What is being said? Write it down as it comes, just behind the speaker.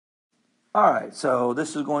All right, so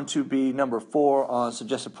this is going to be number 4 on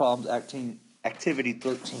suggested problems activity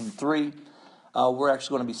 13.3. We're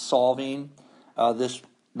actually going to be solving this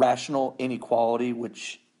rational inequality,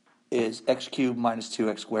 which is x cubed minus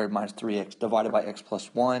 2x squared minus 3x divided by x plus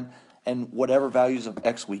 1. And whatever values of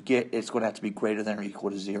x we get, it's going to have to be greater than or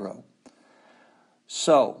equal to 0.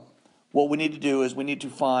 So what we need to do is we need to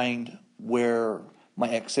find where my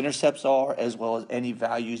x-intercepts are, as well as any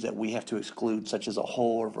values that we have to exclude, such as a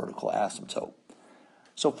whole or vertical asymptote.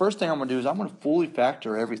 So first thing I'm going to do is I'm going to fully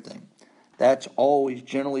factor everything. That's always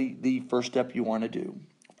generally the first step you want to do.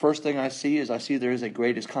 First thing I see there is a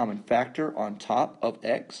greatest common factor on top of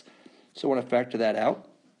x. So when I factor that out,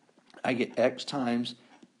 I get x times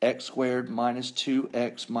x squared minus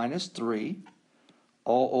 2x minus 3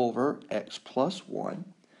 all over x plus 1.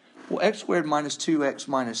 Well, x squared minus 2x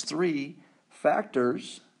minus 3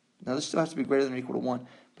 factors, now this still has to be greater than or equal to 1,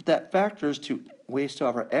 but that factors to, we still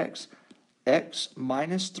have our x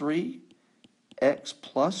minus 3, x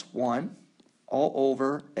plus 1, all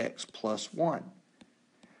over x plus 1.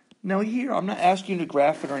 Now here, I'm not asking you to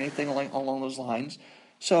graph it or anything along those lines.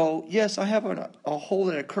 So yes, I have a whole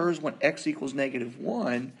that occurs when x equals negative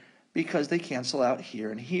 1 because they cancel out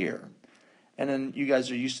here and here. And then you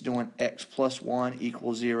guys are used to doing x plus 1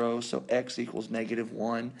 equals 0, so x equals negative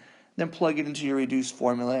 1. Then plug it into your reduced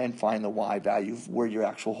formula and find the y value of where your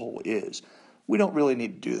actual whole is. We don't really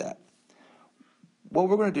need to do that. What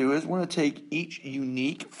we're going to do is we're going to take each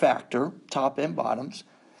unique factor, top and bottoms,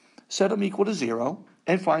 set them equal to 0,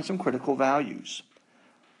 and find some critical values.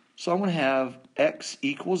 So I'm going to have x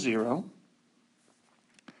equals 0,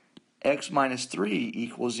 x minus 3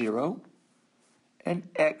 equals 0, and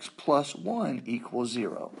x plus 1 equals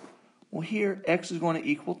 0. Well, here x is going to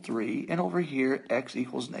equal 3, and over here x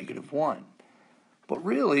equals negative 1. But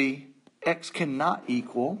really, x cannot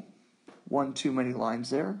equal, one too many lines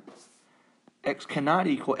there. X cannot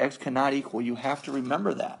equal, you have to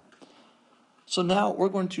remember that. So now we're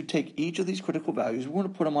going to take each of these critical values, we're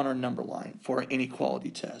going to put them on our number line for our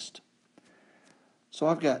inequality test. So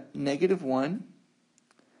I've got negative 1,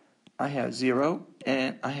 I have 0,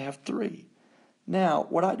 and I have 3. Now,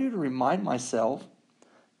 what I do to remind myself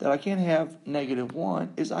that I can't have negative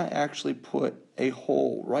 1 is I actually put a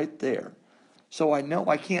hole right there. So I know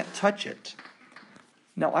I can't touch it.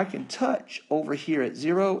 Now I can touch over here at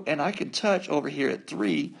 0 and I can touch over here at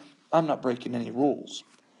 3. I'm not breaking any rules.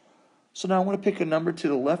 So now I want to pick a number to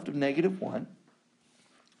the left of negative 1.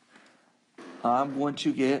 I'm going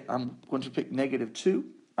to pick negative 2.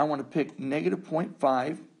 I want to pick negative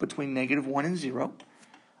 0.5 between negative 1 and 0.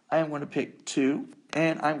 I am going to pick 2,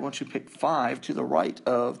 and I'm going to pick 5 to the right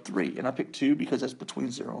of 3. And I pick 2 because that's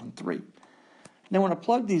between 0 and 3. Now when I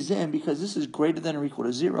plug these in, because this is greater than or equal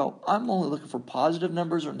to 0, I'm only looking for positive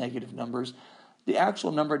numbers or negative numbers. The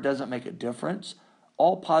actual number doesn't make a difference.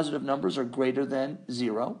 All positive numbers are greater than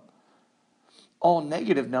 0. All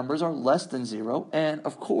negative numbers are less than 0. And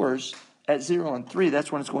of course, at 0 and 3,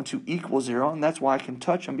 that's when it's going to equal 0. And that's why I can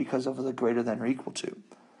touch them because of the greater than or equal to.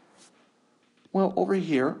 Well, over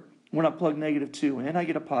here, when I plug negative 2 in, I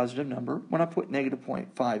get a positive number. When I put negative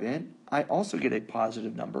 0.5 in, I also get a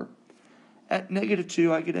positive number. At negative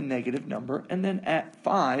 2, I get a negative number. And then at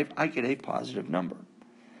 5, I get a positive number.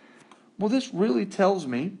 Well, this really tells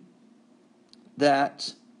me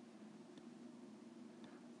that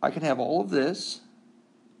I can have all of this.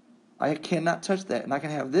 I cannot touch that. And I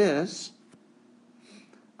can have this.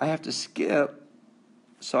 I have to skip.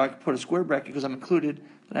 So I can put a square bracket because I'm included.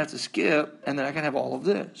 Then I have to skip, and then I can have all of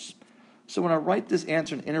this. So when I write this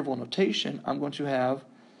answer in interval notation, I'm going to have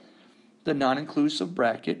the non-inclusive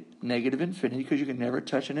bracket, negative infinity, because you can never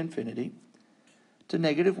touch an infinity, to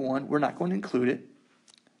negative 1. We're not going to include it.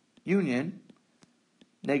 Union,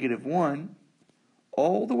 negative 1,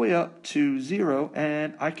 all the way up to 0,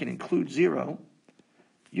 and I can include 0.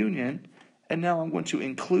 Union, and now I'm going to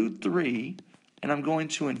include 3, and I'm going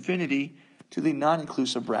to infinity to the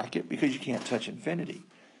non-inclusive bracket because you can't touch infinity.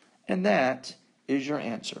 And that is your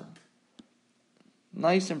answer.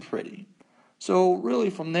 Nice and pretty. So really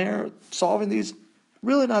from there, solving these,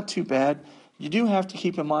 really not too bad. You do have to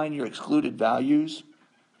keep in mind your excluded values.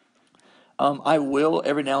 I will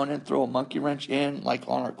every now and then throw a monkey wrench in, like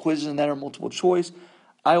on our quizzes and that are multiple choice.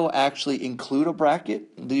 I will actually include a bracket,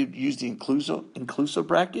 use the inclusive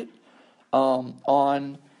bracket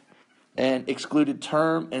on an excluded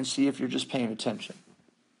term and see if you're just paying attention.